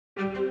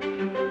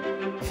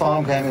The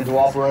farm came into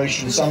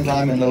operation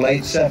sometime in the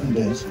late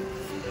 70s,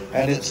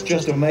 and it's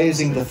just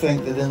amazing to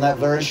think that in that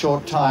very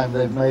short time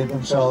they've made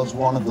themselves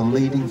one of the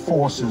leading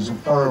forces of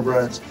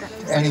thoroughbreds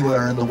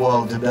anywhere in the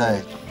world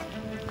today.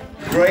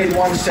 Grade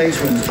 1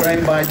 statesman,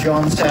 trained by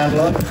John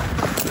Sadler,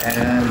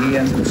 and he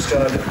entered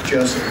stud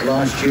just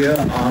last year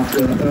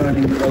after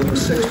earning over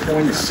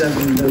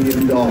 $6.7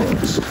 million.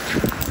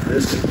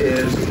 This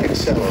is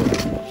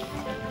accelerating.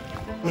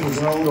 He was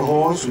an older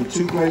horse with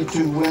 2 Grade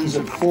 2 wins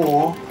at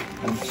 4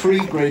 and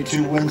 3 Grade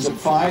 2 wins at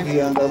 5. He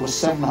earned over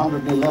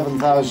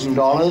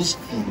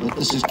 $711,000. But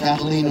this is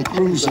Catalina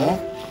Cruiser,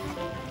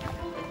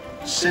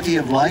 City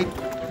of Light,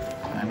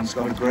 and he's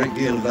got a great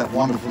deal of that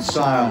wonderful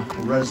sire,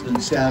 the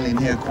resident stallion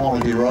here,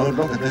 Quality Road.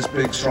 Look at this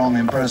big, strong,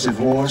 impressive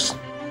horse.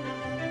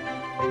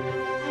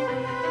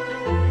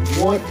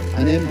 What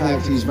an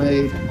impact he's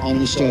made on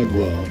the stud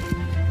world.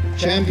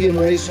 Champion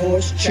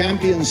racehorse,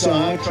 champion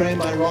sire, trained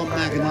by Ron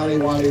McAnally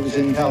while he was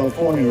in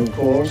California, of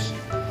course.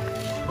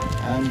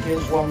 And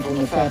here's one from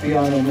the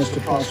Fabiano Mr.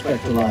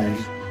 Prospector line.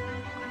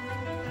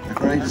 The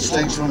great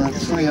statesman at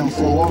 3 and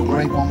 4,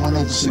 Grade 1 winner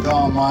of the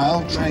Cigar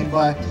Mile, trained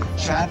by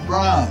Chad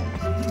Brown.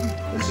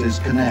 This is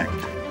Connect.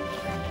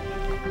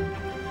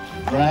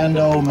 Grand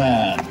old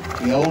man,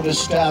 the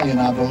oldest stallion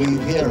I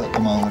believe here at the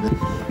moment.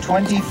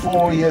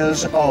 24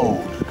 years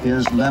old.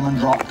 Here's Lemon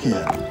Drop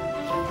Kid.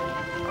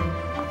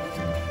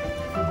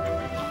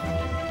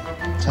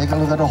 Take a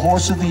look at the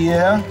Horse of the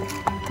Year,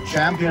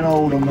 champion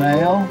older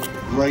male,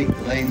 great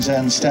Lane's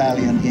End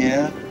stallion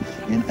here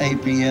in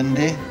AP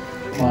Indy,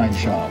 Klein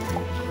Sharp.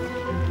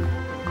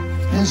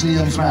 Here's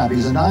Liam Trapp.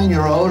 He's a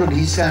 9-year-old and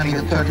he's standing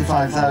at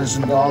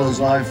 $35,000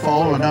 live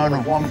foal, an owner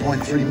of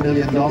 $1.3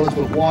 million,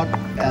 but what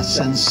a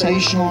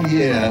sensational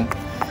year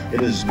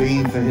it has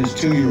been for his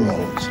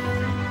 2-year-olds.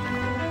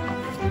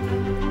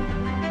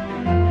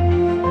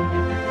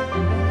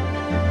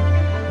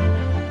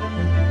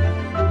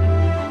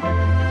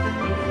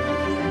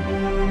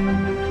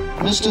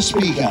 Mr.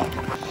 Speaker,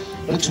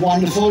 looks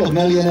wonderful, a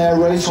millionaire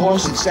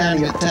racehorse. It's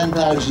standing at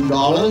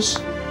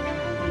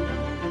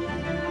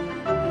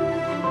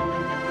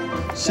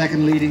 $10,000.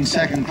 Second leading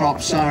second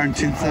crop sire in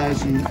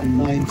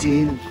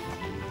 2019.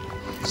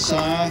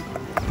 Sire,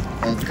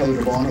 a coat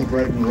of honor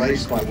bred and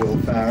raced by Bill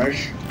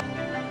Farish.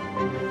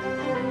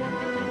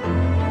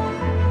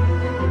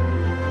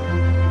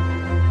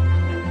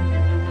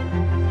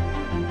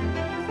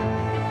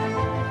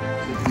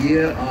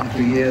 Year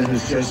after year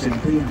has just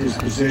improved his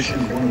position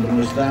as one of the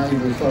most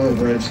valuable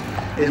thoroughbreds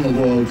in the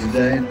world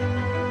today.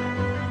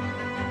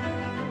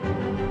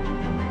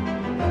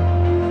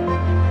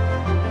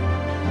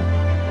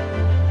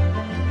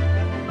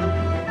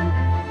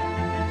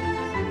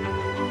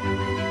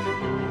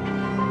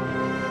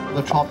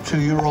 The top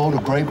 2-year-old, a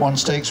Grade 1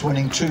 stakes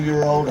winning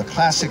 2-year-old, a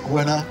classic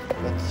winner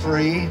at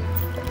 3.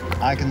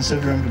 I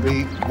consider him to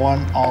be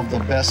one of the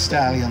best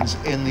stallions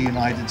in the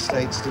United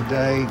States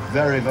today.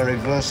 Very, very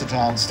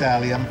versatile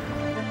stallion.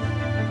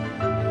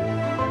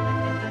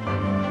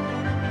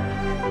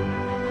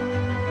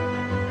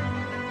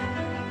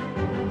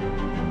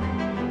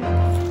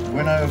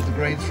 Winner of the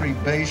Grade 3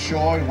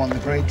 Bayshore. He won the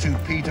Grade 2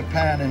 Peter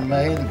Pan in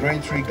May, the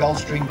Grade 3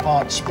 Gulfstream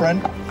Park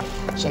Sprint.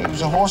 So it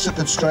was a horse that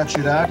could stretch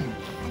it out.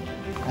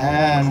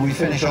 And we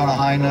finish on a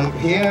high note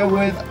here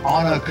with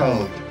Honor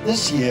Code.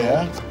 This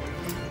year,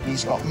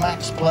 he's got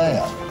Max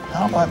Player.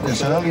 How about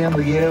this? Early in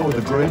the year with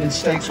a graded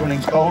stakes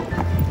winning colt,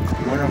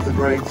 winner of the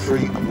Grade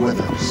 3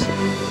 Withers.